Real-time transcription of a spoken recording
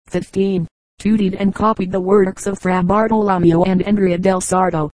15. Studied and copied the works of Fra Bartolomeo and Andrea del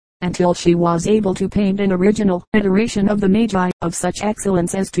Sarto, until she was able to paint an original iteration of the Magi of such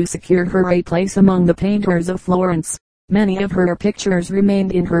excellence as to secure her a place among the painters of Florence. Many of her pictures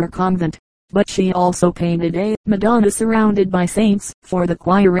remained in her convent, but she also painted a Madonna surrounded by saints for the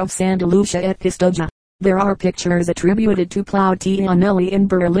choir of Santa Lucia at Pistoia. There are pictures attributed to Plautinelli in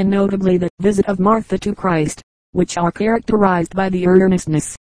Berlin, notably the Visit of Martha to Christ, which are characterized by the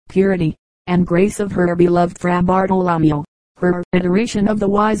earnestness, purity, and grace of her beloved Fra Bartolomeo. Her iteration of the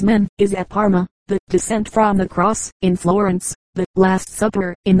Wise Men is at Parma, the Descent from the Cross in Florence, the Last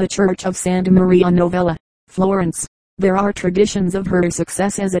Supper in the Church of Santa Maria Novella, Florence. There are traditions of her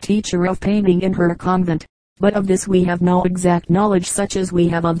success as a teacher of painting in her convent, but of this we have no exact knowledge such as we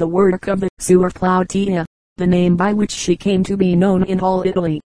have of the work of the Suor Plautia, the name by which she came to be known in all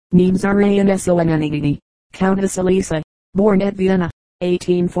Italy. Nemzaransonanini, Countess Elisa, born at Vienna,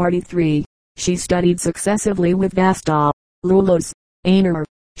 1843. She studied successively with Gastal, Lullos, Einer,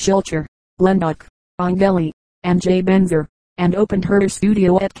 Schilcher, Lenduc, Angeli, and J. Benzer, and opened her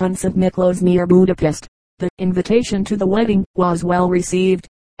studio at Kunst Miklos near Budapest. The invitation to the wedding was well received,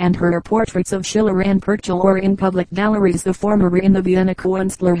 and her portraits of Schiller and Purcell are in public galleries, the former in the Vienna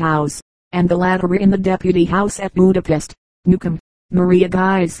Künstlerhaus, and the latter in the Deputy House at Budapest. Newcomb, Maria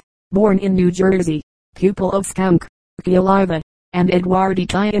Guise, born in New Jersey, pupil of Skunk, Gioliva, and Edouard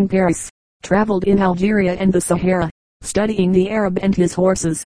in Paris, traveled in Algeria and the Sahara, studying the Arab and his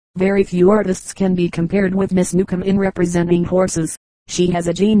horses. Very few artists can be compared with Miss Newcomb in representing horses. She has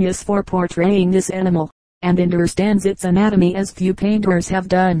a genius for portraying this animal, and understands its anatomy as few painters have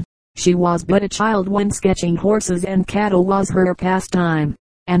done. She was but a child when sketching horses, and cattle was her pastime,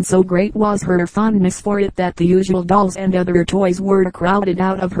 and so great was her fondness for it that the usual dolls and other toys were crowded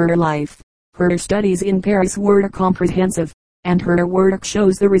out of her life. Her studies in Paris were comprehensive, and her work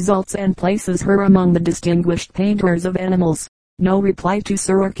shows the results and places her among the distinguished painters of animals. No reply to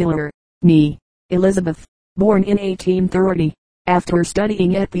circular. Nee. Elizabeth, born in 1830, after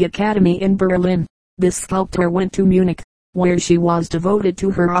studying at the Academy in Berlin. This sculptor went to Munich, where she was devoted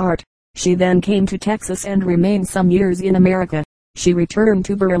to her art. She then came to Texas and remained some years in America. She returned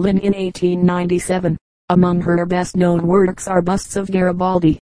to Berlin in 1897. Among her best known works are busts of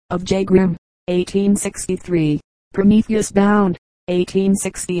Garibaldi, of J. Grimm, 1863, Prometheus Bound,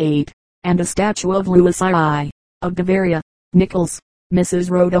 1868, and a statue of Louis I, of Bavaria. Nichols,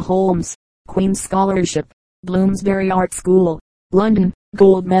 Mrs. Rhoda Holmes, Queen's Scholarship, Bloomsbury Art School, London,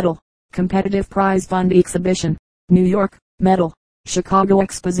 Gold Medal. Competitive Prize Fund Exhibition, New York, Medal. Chicago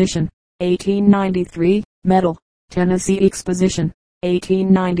Exposition, 1893, Medal. Tennessee Exposition,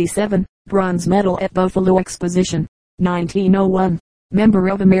 1897, Bronze Medal at Buffalo Exposition, 1901. Member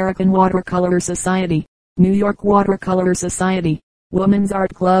of American Watercolor Society, New York Watercolor Society, Women's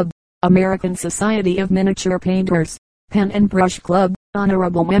Art Club, American Society of Miniature Painters, Pen and Brush Club,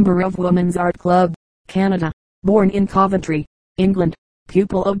 Honorable Member of Women's Art Club, Canada. Born in Coventry, England.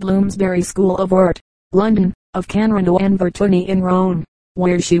 Pupil of Bloomsbury School of Art, London, of Canrano and Vertuni in Rome,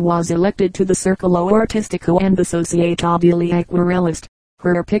 where she was elected to the Circolo Artistico and the Società degli Aquarellisti.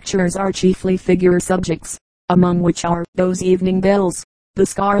 Her pictures are chiefly figure subjects, among which are Those Evening Bells, The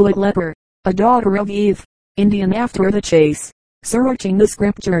Scarlet Leper, A Daughter of Eve, Indian After the Chase, Searching the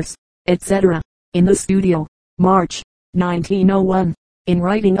Scriptures, etc. In the studio, March, 1901. In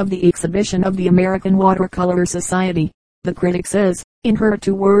writing of the exhibition of the American Watercolor Society, the critic says, in her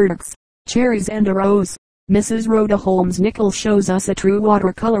two works, Cherries and a Rose, Mrs. Rhoda Holmes Nichols shows us a true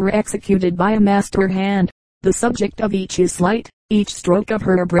watercolor executed by a master hand. The subject of each is slight, each stroke of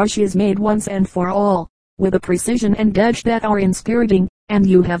her brush is made once and for all, with a precision and edge that are inspiriting, and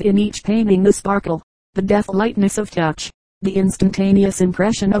you have in each painting the sparkle, the deft lightness of touch, the instantaneous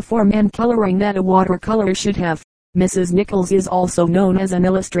impression of form and coloring that a watercolor should have. Mrs. Nichols is also known as an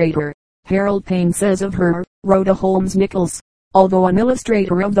illustrator. Harold Payne says of her, Rhoda Holmes Nichols, although an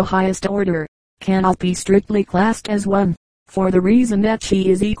illustrator of the highest order, cannot be strictly classed as one, for the reason that she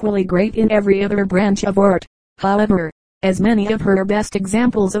is equally great in every other branch of art. However, as many of her best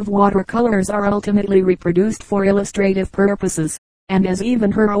examples of watercolors are ultimately reproduced for illustrative purposes, and as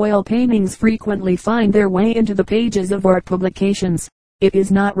even her oil paintings frequently find their way into the pages of art publications, it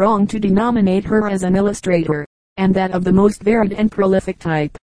is not wrong to denominate her as an illustrator, and that of the most varied and prolific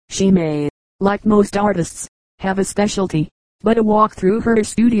type. She may, like most artists, have a specialty, but a walk through her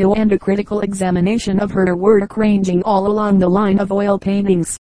studio and a critical examination of her work ranging all along the line of oil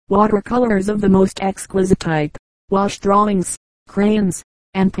paintings, watercolors of the most exquisite type, wash drawings, crayons,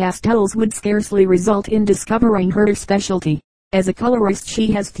 and pastels would scarcely result in discovering her specialty. As a colorist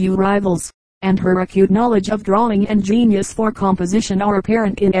she has few rivals. and her acute knowledge of drawing and genius for composition are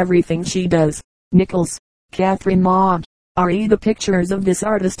apparent in everything she does. Nichols, Catherine Maud. R.E. The pictures of this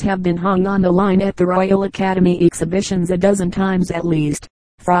artist have been hung on the line at the Royal Academy exhibitions a dozen times at least.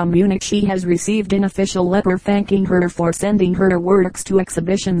 From Munich she has received an official letter thanking her for sending her works to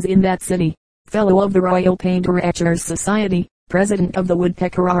exhibitions in that city. Fellow of the Royal Painter Etchers Society, President of the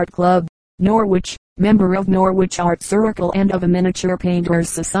Woodpecker Art Club, Norwich, member of Norwich Art Circle and of a Miniature Painters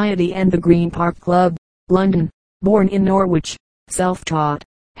Society and the Green Park Club, London. Born in Norwich, self-taught,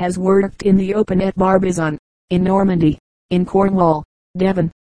 has worked in the open at Barbizon, in Normandy, in Cornwall,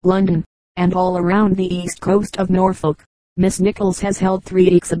 Devon, London, and all around the east coast of Norfolk. Miss Nichols has held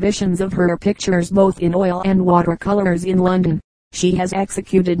 3 exhibitions of her pictures both in oil and watercolors in London. She has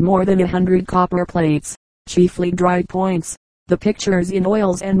executed more than 100 copper plates, chiefly dry points, the pictures in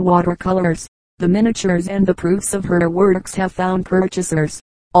oils and watercolors. The miniatures and the proofs of her works have found purchasers,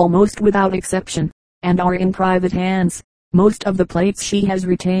 almost without exception, and are in private hands. Most of the plates she has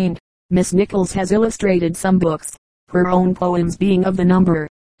retained. Miss Nichols has illustrated some books, her own poems being of the number,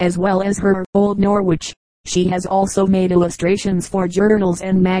 as well as her Old Norwich. She has also made illustrations for journals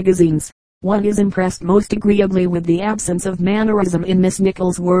and magazines. One is impressed most agreeably with the absence of mannerism in Miss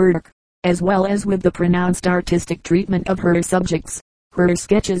Nichols' work, as well as with the pronounced artistic treatment of her subjects. Her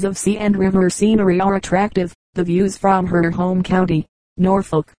sketches of sea and river scenery are attractive. The views from her home county,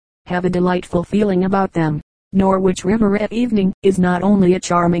 Norfolk, have a delightful feeling about them. Norwich River at evening is not only a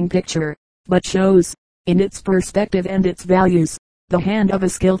charming picture, but shows, in its perspective and its values, the hand of a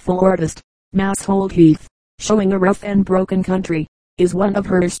skillful artist. Moushold Heath, showing a rough and broken country, is one of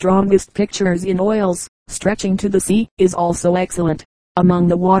her strongest pictures in oils. Stretching to the Sea is also excellent. Among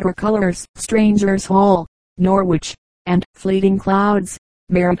the watercolors, Stranger's Hall, Norwich, and Fleeting Clouds,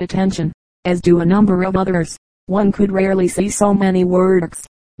 merit attention, as do a number of others. One could rarely see so many works,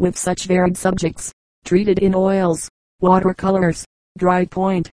 with such varied subjects, treated in oils, watercolors, dry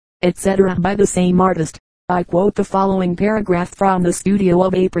point, etc. by the same artist. I quote the following paragraph from the Studio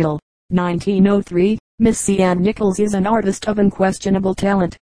of April, 1903. Miss C. Ann Nichols is an artist of unquestionable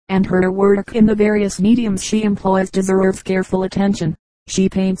talent, and her work in the various mediums she employs deserves careful attention. She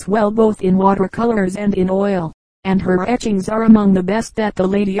paints well both in watercolors and in oil, and her etchings are among the best that the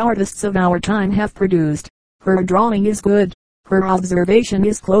lady artists of our time have produced. Her drawing is good, her observation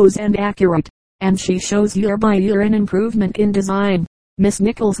is close and accurate, and she shows year by year an improvement in design. Miss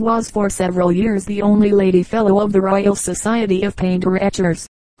Nichols was for several years the only lady fellow of the Royal Society of Painter Etchers.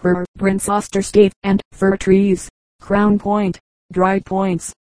 Her Prince Austerstave and Fir Trees, Crown Point, Dry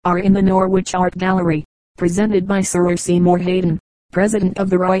Points, are in the Norwich Art Gallery, presented by Sir Seymour Hayden, President of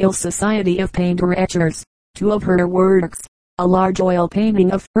the Royal Society of Painter Etchers. 2 of her works, a large oil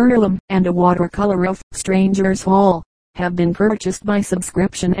painting of Earlham and a watercolor of Stranger's Hall, have been purchased by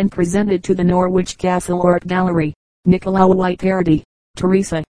subscription and presented to the Norwich Castle Art Gallery. Nicolau White Parody,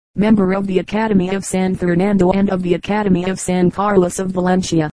 Teresa, member of the Academy of San Fernando and of the Academy of San Carlos of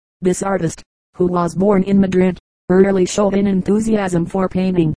Valencia. This artist, who was born in Madrid, early showed an enthusiasm for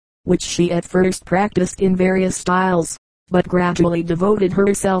painting, which she at first practiced in various styles, but gradually devoted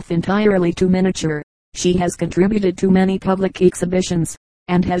herself entirely to miniature. She has contributed to many public exhibitions,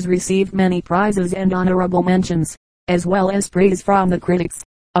 and has received many prizes and honorable mentions, as well as praise from the critics.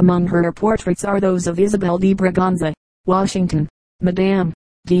 Among her portraits are those of Isabel de Braganza, Washington, Madame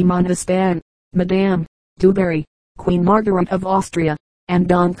de Montespan, Madame du Barry, Queen Margaret of Austria, and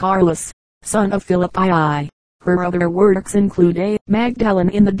Don Carlos, son of Philip II. Her other works include A. Magdalene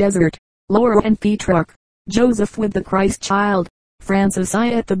in the Desert, Laura and Petrarch, Joseph with the Christ Child, Francis I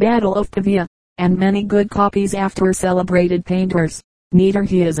at the Battle of Pavia, and many good copies after celebrated painters.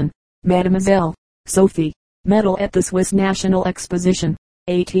 Niederhausen, Mademoiselle Sophie, medal at the Swiss National Exposition,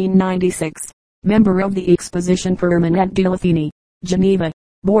 1896. Member of the Exposition Permanente de Lafini, Geneva.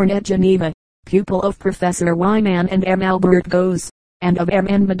 Born at Geneva, pupil of Professor Wyman and M. Albert Gose, and of M.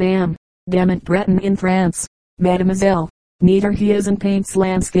 and Madame Demant Breton in France. Mademoiselle Niederhausen paints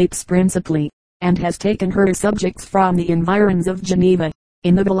landscapes principally, and has taken her subjects from the environs of Geneva,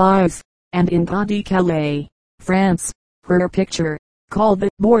 in the Belize, and in Pas-de-Calais, France. Her picture, called the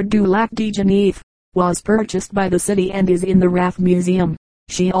Bord du Lac de Genève, was purchased by the city and is in the Raff Museum.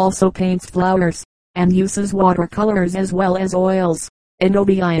 She also paints flowers, and uses watercolors as well as oils.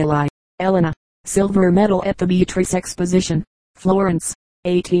 Enobiali, Elena, silver medal at the Beatrice Exposition, Florence,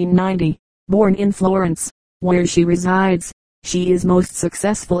 1890. Born in Florence, where she resides, she is most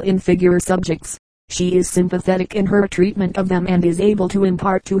successful in figure subjects. She is sympathetic in her treatment of them and is able to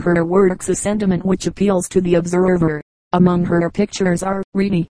impart to her works a sentiment which appeals to the observer. Among her pictures are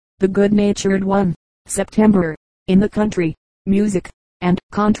Reedy, the Good-Natured One, September, In the Country, Music, and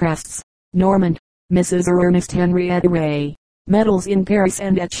Contrasts. Norman, Mrs. Ernest Henrietta Ray. Medals in Paris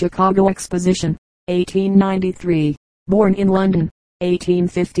and at Chicago Exposition, 1893. Born in London,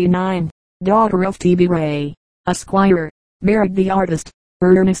 1859. Daughter of T.B. Ray, Esquire. Married the artist,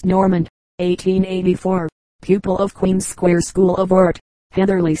 Ernest Norman, 1884. Pupil of Queen's Square School of Art,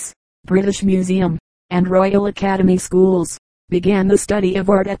 Heatherley's, British Museum, and Royal Academy Schools. Began the study of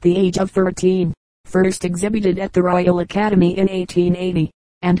art at the age of 13. First exhibited at the Royal Academy in 1880,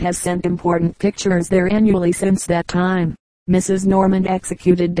 and has sent important pictures there annually since that time. Mrs. Norman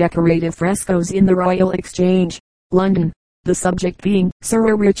executed decorative frescoes in the Royal Exchange, London, the subject being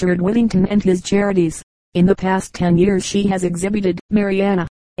Sir Richard Whittington and his charities. In the past 10 years she has exhibited Mariana,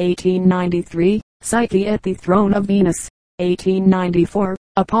 1893, Psyche at the Throne of Venus, 1894,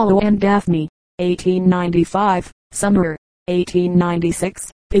 Apollo and Daphne, 1895, Summer,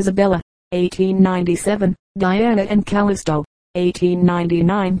 1896, Isabella, 1897, Diana and Callisto,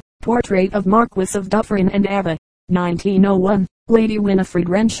 1899, Portrait of Marquis of Dufferin and Ava, 1901, Lady Winifred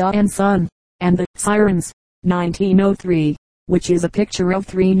Renshaw and Son, and the Sirens, 1903, which is a picture of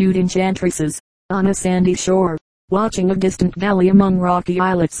 3 nude enchantresses, on a sandy shore, watching a distant valley among rocky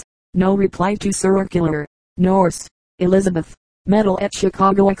islets. No reply to Circular. Norse, Elizabeth. Medal at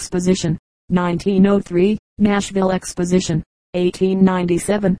Chicago Exposition, 1903, Nashville Exposition,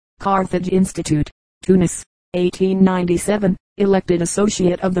 1897, Carthage Institute, Tunis, 1897, elected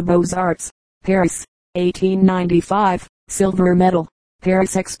Associate of the Beaux-Arts, Paris, 1895, Silver Medal,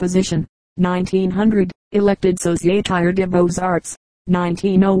 Paris Exposition, 1900, elected Sociétaire des Beaux-Arts,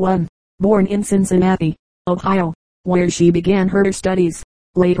 1901, born in Cincinnati, Ohio, where she began her studies,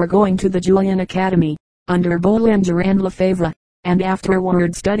 later going to the Julian Academy, under Boulanger and Lefebvre, and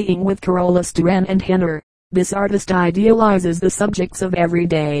afterward studying with Carolus Duran and Henner. This artist idealizes the subjects of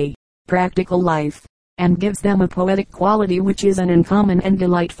everyday, practical life, and gives them a poetic quality which is an uncommon and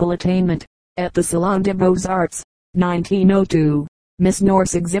delightful attainment. At the Salon des Beaux-Arts, 1902, Miss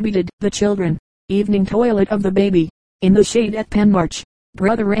Norse exhibited The Children, Evening Toilet of the Baby, in the Shade at Penmarch,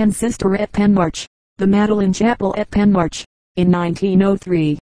 Brother and Sister at Penmarch, the Magdalen Chapel at Penmarch. In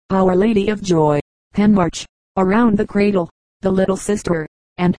 1903, Our Lady of Joy, Penmarch, Around the Cradle, The Little Sister,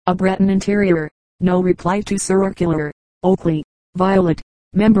 and A Breton Interior. No reply to Circular. Oakley, Violet,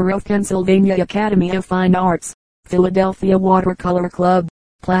 member of Pennsylvania Academy of Fine Arts, Philadelphia Watercolor Club,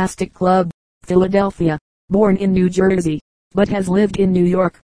 Plastic Club, Philadelphia. Born in New Jersey, but has lived in New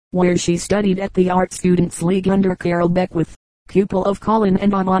York, where she studied at the Art Students League under Carol Beckwith. Pupil of Colin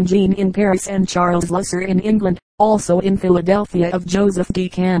and Amandine in Paris and Charles Lusser in England, also in Philadelphia of Joseph D.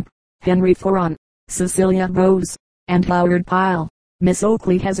 Camp, Henry Foran, Cecilia Bose, and Howard Pyle. Miss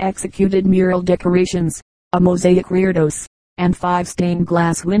Oakley has executed mural decorations, a mosaic reredos, and 5 stained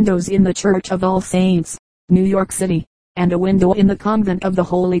glass windows in the Church of All Saints, New York City, and a window in the Convent of the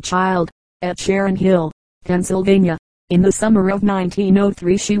Holy Child, at Sharon Hill, Pennsylvania. In the summer of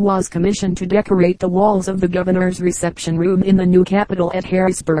 1903 she was commissioned to decorate the walls of the governor's reception room in the new Capitol at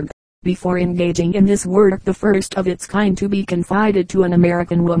Harrisburg. Before engaging in this work, the first of its kind to be confided to an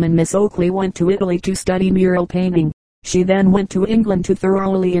American woman, Miss Oakley went to Italy to study mural painting. She then went to England to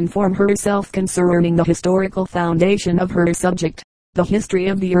thoroughly inform herself concerning the historical foundation of her subject, the history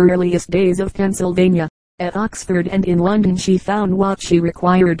of the earliest days of Pennsylvania. At Oxford and in London she found what she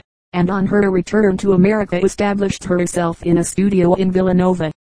required, and on her return to America established herself in a studio in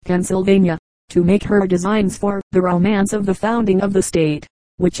Villanova, Pennsylvania, to make her designs for The Romance of the Founding of the State,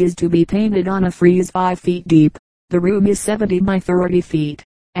 which is to be painted on a frieze 5 feet deep. The room is 70 by 30 feet,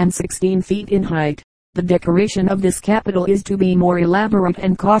 and 16 feet in height. The decoration of this Capitol is to be more elaborate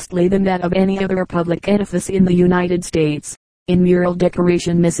and costly than that of any other public edifice in the United States. In mural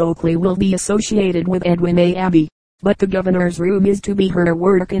decoration Miss Oakley will be associated with Edwin A. Abbey, but the governor's room is to be her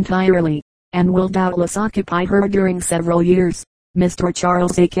work entirely, and will doubtless occupy her during several years. Mr.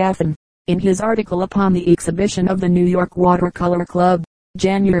 Charles A. Caffin, in his article upon the exhibition of the New York Watercolor Club,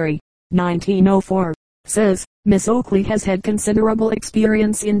 January, 1904, says, Miss Oakley has had considerable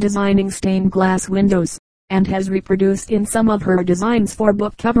experience in designing stained glass windows, and has reproduced in some of her designs for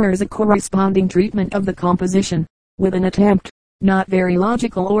book covers a corresponding treatment of the composition, with an attempt, not very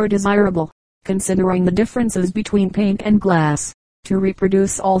logical or desirable, considering the differences between paint and glass, to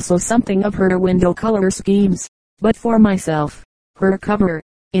reproduce also something of her window color schemes. But for myself, her cover,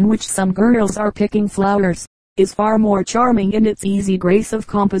 in which some girls are picking flowers, is far more charming in its easy grace of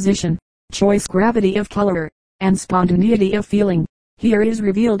composition, choice gravity of color, and spontaneity of feeling. Here is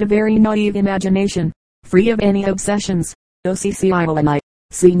revealed a very naive imagination, free of any obsessions. OCCILMI,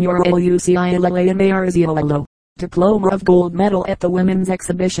 Signor Luciile Diploma of Gold Medal at the Women's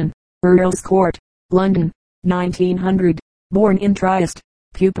Exhibition, Earl's Court, London, 1900. Born in Trieste.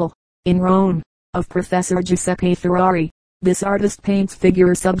 Pupil, in Rome, of Professor Giuseppe Ferrari. This artist paints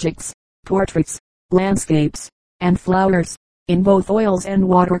figure subjects, portraits, landscapes, and flowers, in both oils and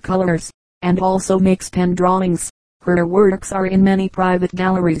watercolors, and also makes pen drawings. Her works are in many private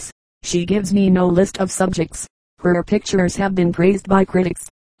galleries. She gives me no list of subjects. Her pictures have been praised by critics.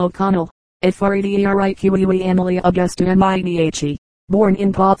 O'Connell, Efaridiarique Amelia Augusta Midhe, born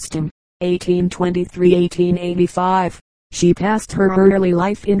in Potsdam, 1823-1885. She passed her early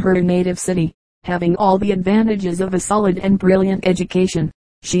life in her native city, having all the advantages of a solid and brilliant education.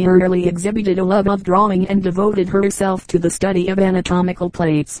 She early exhibited a love of drawing and devoted herself to the study of anatomical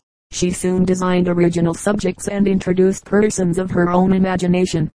plates. She soon designed original subjects and introduced persons of her own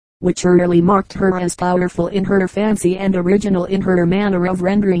imagination, which early marked her as powerful in her fancy and original in her manner of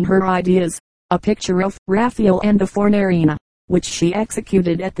rendering her ideas. A picture of Raphael and the Fornarina, which she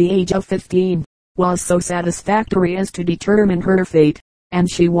executed at the age of 15, was so satisfactory as to determine her fate, and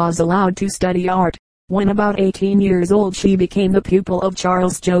she was allowed to study art. When about 18 years old she became the pupil of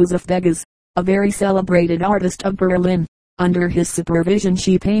Charles Joseph Begas, a very celebrated artist of Berlin. Under his supervision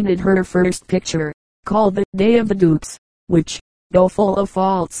she painted her first picture, called The Day of the Dupes, which, though full of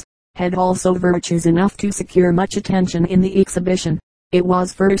faults, had also virtues enough to secure much attention in the exhibition. It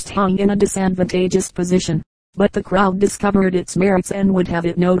was first hung in a disadvantageous position, but the crowd discovered its merits and would have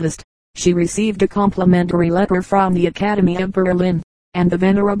it noticed. She received a complimentary letter from the Academy of Berlin, and the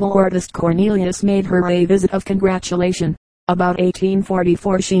venerable artist Cornelius made her a visit of congratulation. About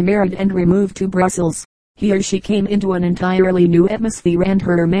 1844 she married and removed to Brussels. Here she came into an entirely new atmosphere and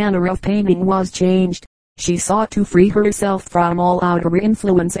her manner of painting was changed. She sought to free herself from all outer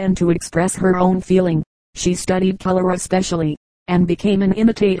influence and to express her own feeling. She studied color especially, and became an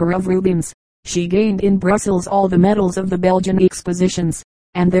imitator of Rubens. She gained in Brussels all the medals of the Belgian expositions,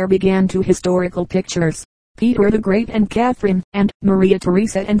 and there began two historical pictures, Peter the Great and Catherine, and Maria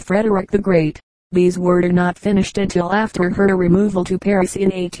Theresa and Frederick the Great. These were not finished until after her removal to Paris in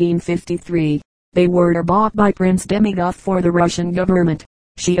 1853. They were bought by Prince Demidoff for the Russian government.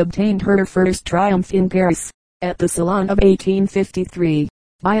 She obtained her first triumph in Paris, at the Salon of 1853,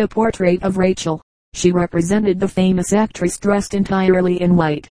 by a portrait of Rachel. She represented the famous actress dressed entirely in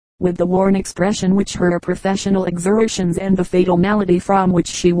white, with the worn expression which her professional exertions and the fatal malady from which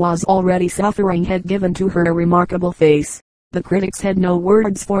she was already suffering had given to her remarkable face. The critics had no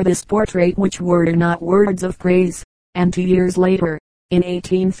words for this portrait which were not words of praise, and 2 years later, in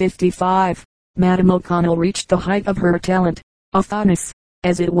 1855, Madame O'Connell reached the height of her talent. Athenis,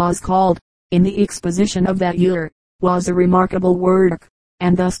 as it was called, in the exposition of that year, was a remarkable work,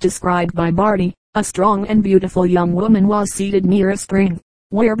 and thus described by Barty: a strong and beautiful young woman was seated near a spring,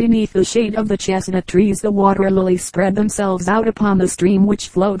 where beneath the shade of the chestnut trees the water lilies spread themselves out upon the stream which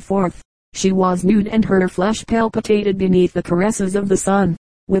flowed forth. She was nude and her flesh palpitated beneath the caresses of the sun.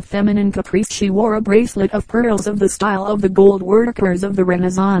 With feminine caprice she wore a bracelet of pearls of the style of the gold workers of the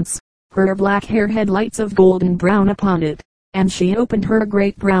Renaissance. Her black hair had lights of golden brown upon it, and she opened her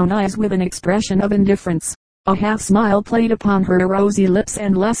great brown eyes with an expression of indifference. A half smile played upon her rosy lips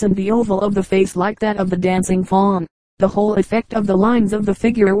and lessened the oval of the face like that of the dancing fawn. The whole effect of the lines of the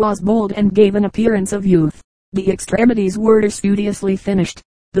figure was bold and gave an appearance of youth. The extremities were studiously finished.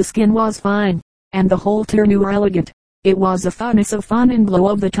 The skin was fine, and the whole tenue elegant. It was a fondness of Fontainebleau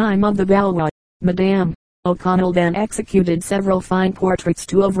of the time of the Valois. Madame O'Connell then executed several fine portraits,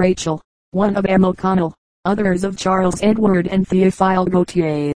 two of Rachel, one of M. O'Connell, others of Charles Edward and Theophile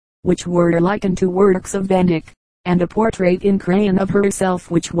Gautier, which were likened to works of Van Dyck, and a portrait in crayon of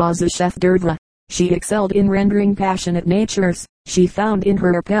herself which was a chef d'oeuvre. She excelled in rendering passionate natures. She found in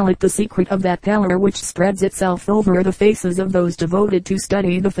her palette the secret of that pallor which spreads itself over the faces of those devoted to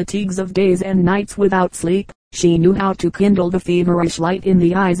study the fatigues of days and nights without sleep. She knew how to kindle the feverish light in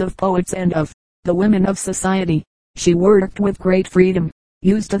the eyes of poets and of the women of society. She worked with great freedom,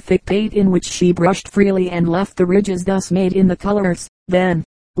 used a thick paint in which she brushed freely and left the ridges thus made in the colors. Then,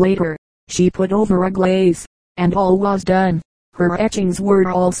 later, she put over a glaze, and all was done. Her etchings were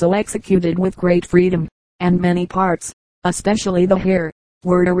also executed with great freedom, and many parts, especially the hair,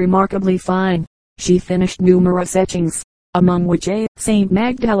 were remarkably fine. She finished numerous etchings, among which a Saint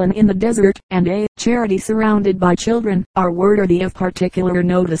Magdalene in the desert and a Charity surrounded by children are worthy of particular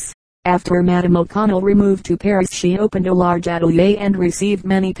notice. After Madame O'Connell removed to Paris she opened a large atelier and received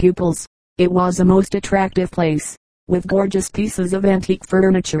many pupils. It was a most attractive place, with gorgeous pieces of antique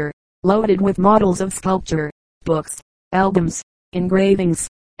furniture, loaded with models of sculpture, books, albums, engravings,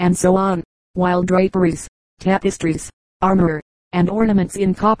 and so on, while draperies, tapestries, armor, and ornaments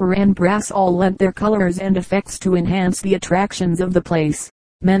in copper and brass all lent their colors and effects to enhance the attractions of the place.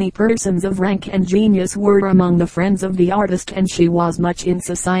 Many persons of rank and genius were among the friends of the artist and she was much in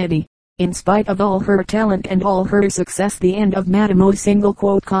society. In spite of all her talent and all her success, the end of Madame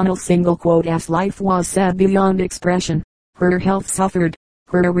O'Connell's life was sad beyond expression. Her health suffered,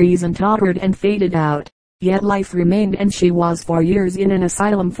 her reason tottered and faded out. Yet life remained, and she was for years in an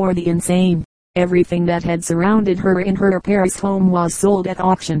asylum for the insane. Everything that had surrounded her in her Paris home was sold at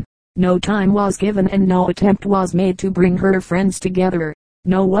auction. No time was given and no attempt was made to bring her friends together.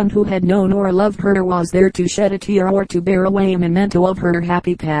 No one who had known or loved her was there to shed a tear or to bear away a memento of her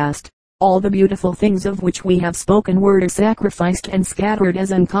happy past. All the beautiful things of which we have spoken were sacrificed and scattered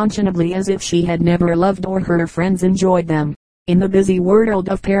as unconscionably as if she had never loved or her friends enjoyed them. In the busy world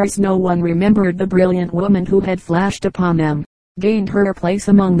of Paris no one remembered the brilliant woman who had flashed upon them, gained her place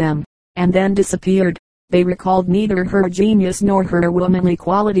among them, and then disappeared. They recalled neither her genius nor her womanly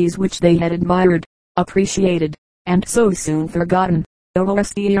qualities which they had admired, appreciated, and so soon forgotten.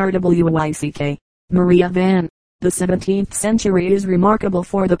 OSTRWYCK. Maria Van. The 17th century is remarkable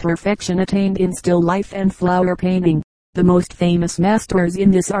for the perfection attained in still life and flower painting. The most famous masters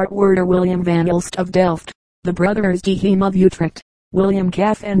in this art were William van Elst of Delft, the brothers de Heem of Utrecht, William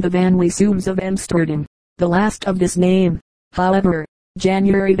Caff and the Van Weesums of Amsterdam. The last of this name, however,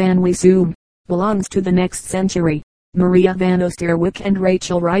 January van Weesum, belongs to the next century. Maria van Oosterwijk and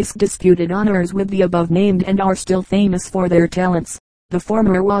Rachel Rice disputed honors with the above named and are still famous for their talents. The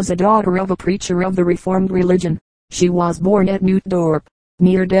former was a daughter of a preacher of the Reformed religion. She was born at Nootdorp,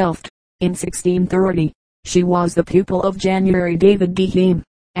 near Delft, in 1630. She was the pupil of January David de Heem,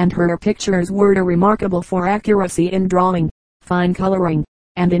 and her pictures were remarkable for accuracy in drawing, fine coloring,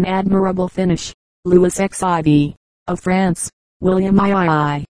 and an admirable finish. Louis Xiv, of France, William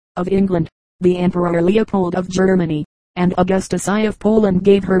II, of England, the Emperor Leopold of Germany, and Augustus I of Poland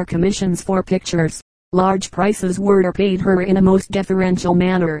gave her commissions for pictures. Large prices were paid her in a most deferential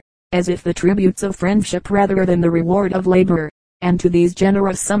manner, as if the tributes of friendship rather than the reward of labor, and to these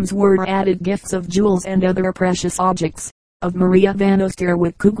generous sums were added gifts of jewels and other precious objects. Of Maria van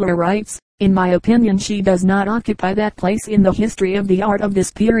Oosterwijk Kugler writes, "In my opinion she does not occupy that place in the history of the art of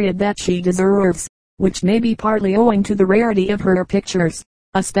this period that she deserves, which may be partly owing to the rarity of her pictures,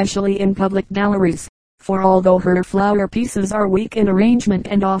 especially in public galleries. For although her flower pieces are weak in arrangement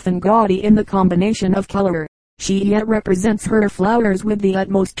and often gaudy in the combination of color, she yet represents her flowers with the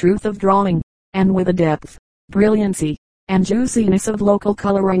utmost truth of drawing, and with a depth, brilliancy, and juiciness of local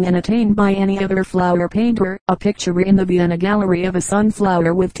coloring unattained by any other flower painter. A picture in the Vienna gallery of a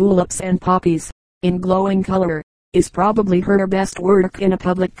sunflower with tulips and poppies, in glowing color, is probably her best work in a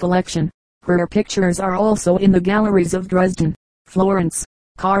public collection. Her pictures are also in the galleries of Dresden, Florence,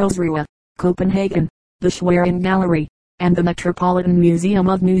 Karlsruhe, Copenhagen, the Schwerin Gallery, and the Metropolitan Museum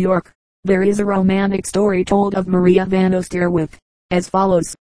of New York. There is a romantic story told of Maria van Oosterwijk, as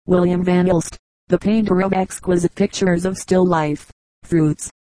follows. William van Elst, the painter of exquisite pictures of still life,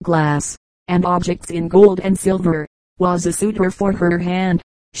 fruits, glass, and objects in gold and silver, was a suitor for her hand.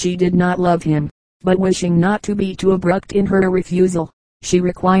 She did not love him, but wishing not to be too abrupt in her refusal, she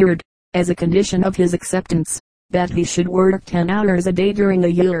required, as a condition of his acceptance, that he should work 10 hours a day during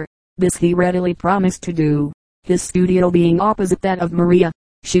the year. This he readily promised to do. His studio being opposite that of Maria,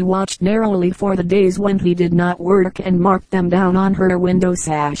 she watched narrowly for the days when he did not work and marked them down on her window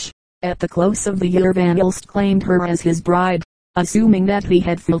sash. At the close of the year Van Elst claimed her as his bride, assuming that he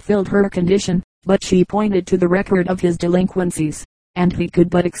had fulfilled her condition, but she pointed to the record of his delinquencies, and he could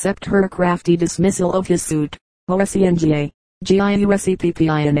but accept her crafty dismissal of his suit. Orsingha,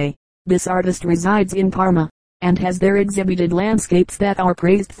 Giusseppina. This artist resides in Parma, and has there exhibited landscapes that are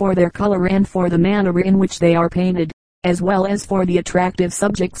praised for their color and for the manner in which they are painted, as well as for the attractive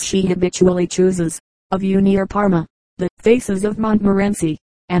subjects she habitually chooses. A view near Parma, the Faces of Montmorency,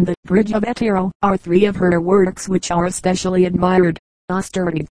 and the Bridge of Etero, are 3 of her works which are especially admired.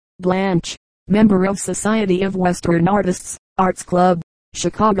 Oosterwijk, Blanche, member of Society of Western Artists, Arts Club,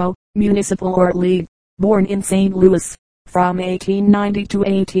 Chicago, Municipal Art League, born in St. Louis. From 1890 to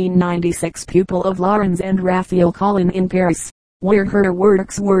 1896 pupil of Laurens and Raphael Collin in Paris, where her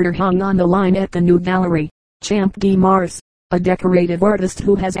works were hung on the line at the New Gallery. Champ de Mars, a decorative artist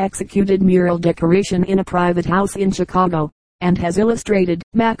who has executed mural decoration in a private house in Chicago, and has illustrated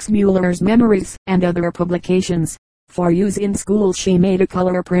Max Muller's Memories and other publications. For use in schools she made a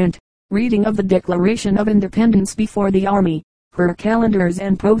color print, reading of the Declaration of Independence before the army. Her calendars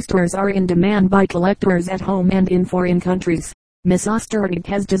and posters are in demand by collectors at home and in foreign countries. Miss Oosterwijk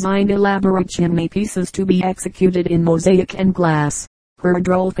has designed elaborate chimney pieces to be executed in mosaic and glass. Her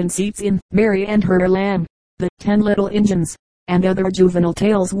droll conceits in Mary and Her Lamb, the 10 Little Injuns, and other juvenile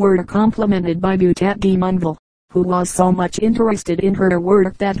tales were complimented by Boutet de Monvel, who was so much interested in her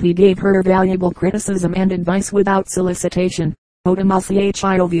work that he gave her valuable criticism and advice without solicitation. Otomasi H.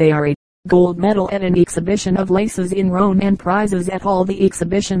 Iovieri. gold medal at an exhibition of laces in Rome, and prizes at all the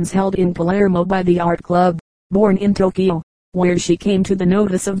exhibitions held in Palermo by the Art Club. Born in Tokyo, where she came to the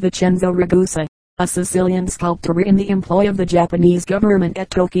notice of Vincenzo Ragusa, a Sicilian sculptor in the employ of the Japanese government at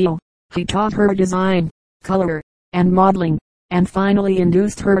Tokyo. He taught her design, color, and modeling, and finally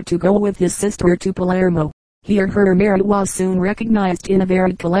induced her to go with his sister to Palermo. Here her merit was soon recognized in a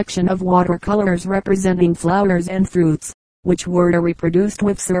varied collection of watercolors representing flowers and fruits, which were reproduced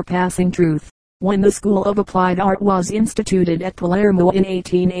with surpassing truth. When the School of Applied Art was instituted at Palermo in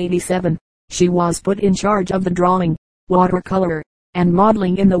 1887, she was put in charge of the drawing, watercolor, and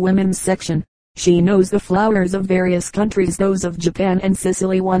modeling in the women's section. She knows the flowers of various countries, those of Japan and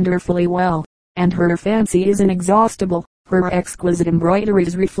Sicily, wonderfully well, and her fancy is inexhaustible. Her exquisite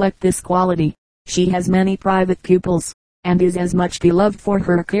embroideries reflect this quality. She has many private pupils, and is as much beloved for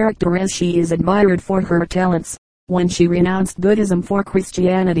her character as she is admired for her talents. When she renounced Buddhism for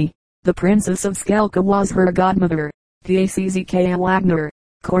Christianity, the Princess of Scalca was her godmother. P.A.C.Z.K. Wagner,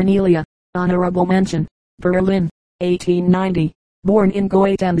 Cornelia, honorable mention, Berlin, 1890. Born in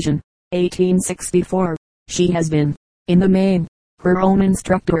Goettingen, 1864. She has been, in the main, her own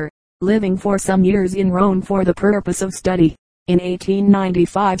instructor, living for some years in Rome for the purpose of study. In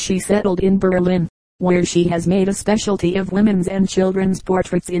 1895 she settled in Berlin, where she has made a specialty of women's and children's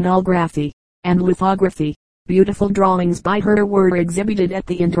portraits in allography and lithography. Beautiful drawings by her were exhibited at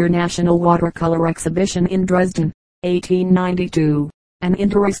the International Watercolor Exhibition in Dresden, 1892. An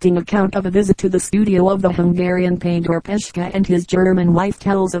interesting account of a visit to the studio of the Hungarian painter Peschke and his German wife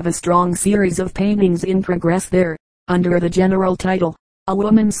tells of a strong series of paintings in progress there, under the general title, A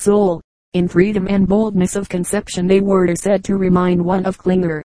Woman's Soul. In freedom and boldness of conception they were said to remind one of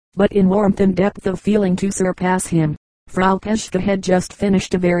Klinger, but in warmth and depth of feeling to surpass him. Frau Peschke had just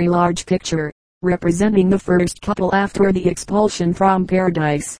finished a very large picture, representing the first couple after the expulsion from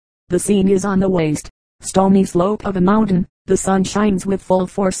paradise. The scene is on the waste, stony slope of a mountain. The sun shines with full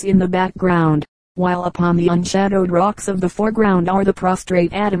force in the background, while upon the unshadowed rocks of the foreground are the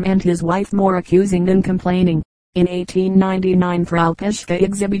prostrate Adam and his wife, more accusing than complaining. In 1899 Frau Peschke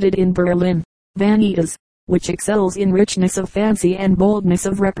exhibited in Berlin, Vanitas, which excels in richness of fancy and boldness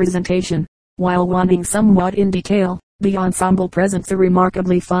of representation, while wanting somewhat in detail. The ensemble presents a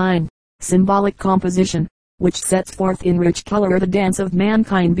remarkably fine, symbolic composition, which sets forth in rich color the dance of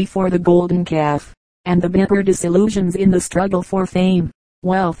mankind before the golden calf, and the bitter disillusions in the struggle for fame,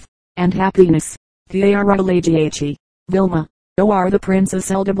 wealth, and happiness. P.A.R.L.A.G.H.E. Vilma, O.R. the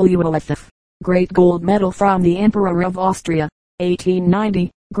Princess L.W.O.F.F. Great Gold Medal from the Emperor of Austria, 1890.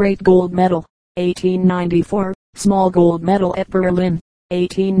 Great Gold Medal, 1894. Small Gold Medal at Berlin,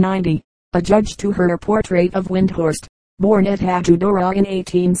 1890. Adjudged to her portrait of Windhorst, born at Hajudora in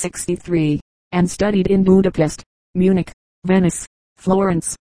 1863, and studied in Budapest, Munich, Venice,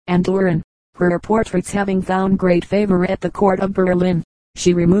 Florence, and Turin. Her portraits having found great favor at the court of Berlin,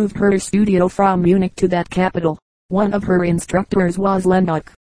 she removed her studio from Munich to that capital. One of her instructors was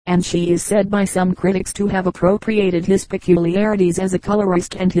Lendoch, and she is said by some critics to have appropriated his peculiarities as a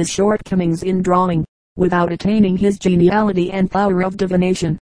colorist and his shortcomings in drawing, without attaining his geniality and power of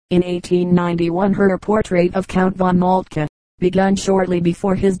divination. In 1891 her portrait of Count von Moltke, begun shortly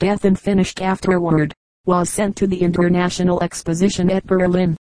before his death and finished afterward, was sent to the International Exposition at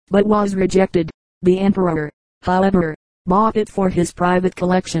Berlin, but was rejected. The emperor, however, bought it for his private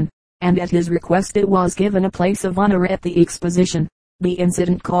collection, and at his request it was given a place of honor at the exposition. The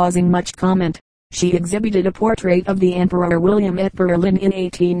incident causing much comment, she exhibited a portrait of the Emperor William at Berlin in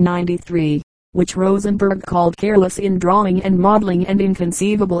 1893, which Rosenberg called careless in drawing and modeling and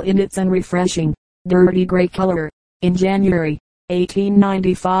inconceivable in its unrefreshing, dirty gray color. In January,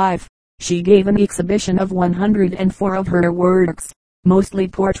 1895, she gave an exhibition of 104 of her works, mostly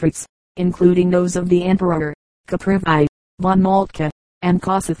portraits, including those of the Emperor, Caprivi, von Moltke, and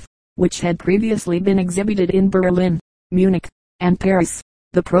Kossuth, which had previously been exhibited in Berlin, Munich, and Paris.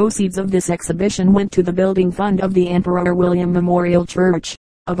 The proceeds of this exhibition went to the building fund of the Emperor William Memorial Church.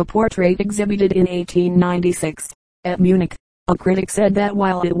 Of a portrait exhibited in 1896, at Munich, a critic said that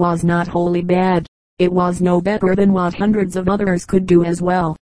while it was not wholly bad, it was no better than what hundreds of others could do as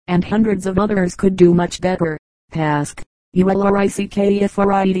well, and hundreds of others could do much better. Pask,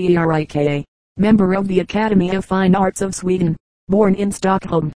 Ulrikefridrika, member of the Academy of Fine Arts of Sweden, born in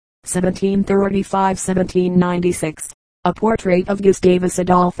Stockholm, 1735-1796. A portrait of Gustavus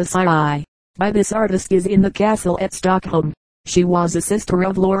Adolphus I, by this artist is in the castle at Stockholm. She was a sister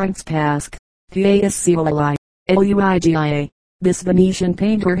of Lawrence Pask. Pascoli, Luigia. This Venetian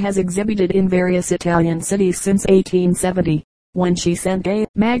painter has exhibited in various Italian cities since 1870, when she sent a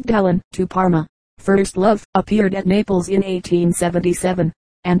Magdalene to Parma. First Love appeared at Naples in 1877.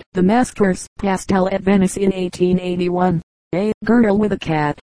 and The Maskers, pastel at Venice in 1881. A Girdle with a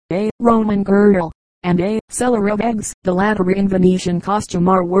Cat. A Roman Girdle. And A Cellar of Eggs, the latter in Venetian costume,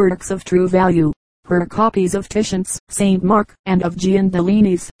 are works of true value. Her copies of Titian's St. Mark and of Gian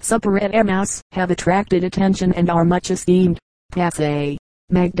Bellini's Supper at Emmaus have attracted attention and are much esteemed. Passe.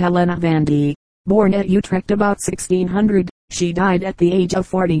 Magdalena Vandy. Born at Utrecht about 1600, she died at the age of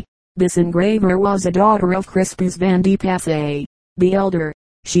 40. This engraver was a daughter of Crispus Vandy Passe, the elder.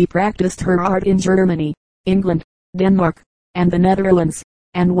 She practiced her art in Germany, England, Denmark, and the Netherlands,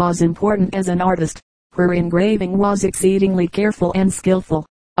 and was important as an artist. Her engraving was exceedingly careful and skillful.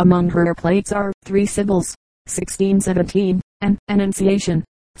 Among her plates are 3 Sibyls, 1617, an Annunciation,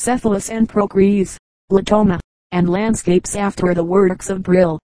 Cephalus and Procrease, Latoma, and landscapes after the works of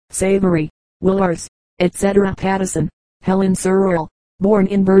Brill, Savary, Willars, etc. Pattison. Helen Searle, born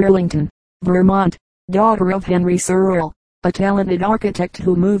in Burlington, Vermont, daughter of Henry Searle, a talented architect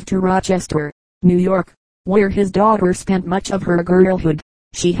who moved to Rochester, New York, where his daughter spent much of her girlhood.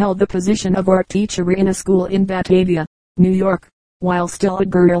 She held the position of art teacher in a school in Batavia, New York, while still a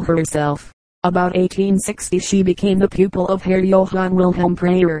girl herself. About 1860 she became the pupil of Herr Johann Wilhelm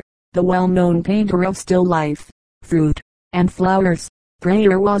Preyer, the well-known painter of still life, fruit, and flowers.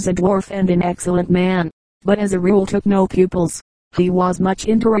 Preyer was a dwarf and an excellent man, but as a rule took no pupils. He was much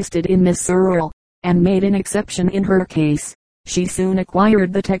interested in Miss Searle, and made an exception in her case. She soon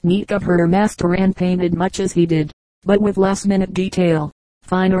acquired the technique of her master and painted much as he did, but with less minute detail,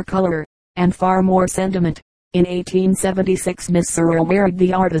 finer color, and far more sentiment. In 1876 Miss Searle married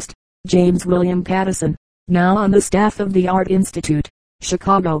the artist, James William Pattison, now on the staff of the Art Institute,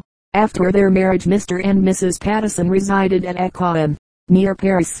 Chicago. After their marriage Mr. and Mrs. Pattison resided at Écouen, near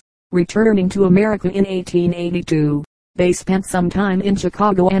Paris. Returning to America in 1882, they spent some time in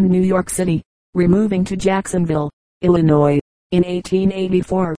Chicago and New York City, removing to Jacksonville, Illinois, in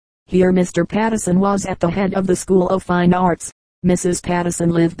 1884. Here Mr. Pattison was at the head of the School of Fine Arts. Mrs. Pattison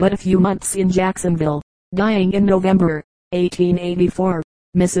lived but a few months in Jacksonville, dying in November, 1884.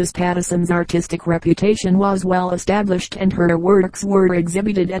 Mrs. Pattison's artistic reputation was well established and her works were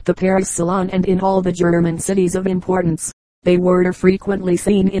exhibited at the Paris Salon and in all the German cities of importance. They were frequently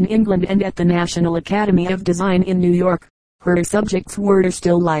seen in England and at the National Academy of Design in New York. Her subjects were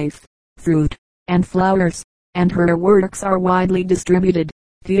still life, fruit, and flowers, and her works are widely distributed.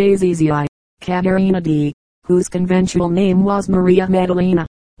 Piazzezi, Caterina d., whose conventional name was Maria Maddalena,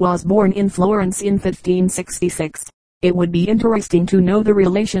 was born in Florence in 1566. It would be interesting to know the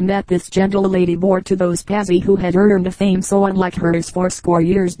relation that this gentle lady bore to those Pazzi who had earned a fame so unlike hers 40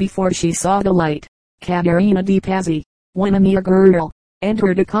 years before she saw the light. Caterina di Pazzi, when a mere girl,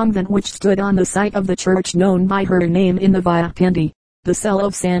 entered a convent which stood on the site of the church known by her name in the Via Pinti. The cell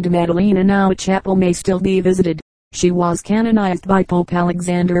of Santa Maddalena, now a chapel, may still be visited. She was canonized by Pope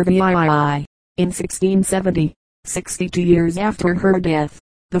Alexander VII in 1670, 62 years after her death.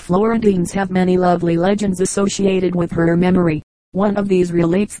 The Florentines have many lovely legends associated with her memory. One of these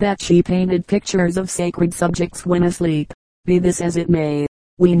relates that she painted pictures of sacred subjects when asleep. Be this as it may,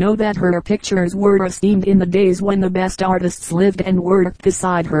 we know that her pictures were esteemed in the days when the best artists lived and worked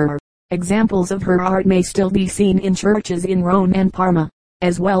beside her. Examples of her art may still be seen in churches in Rome and Parma,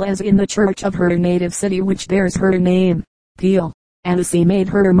 as well as in the church of her native city which bears her name, Peel. Annecy made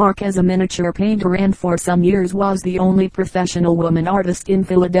her mark as a miniature painter and for some years was the only professional woman artist in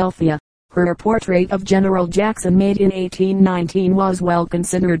Philadelphia. Her portrait of General Jackson made in 1819 was well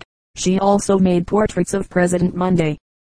considered. She also made portraits of President Monday,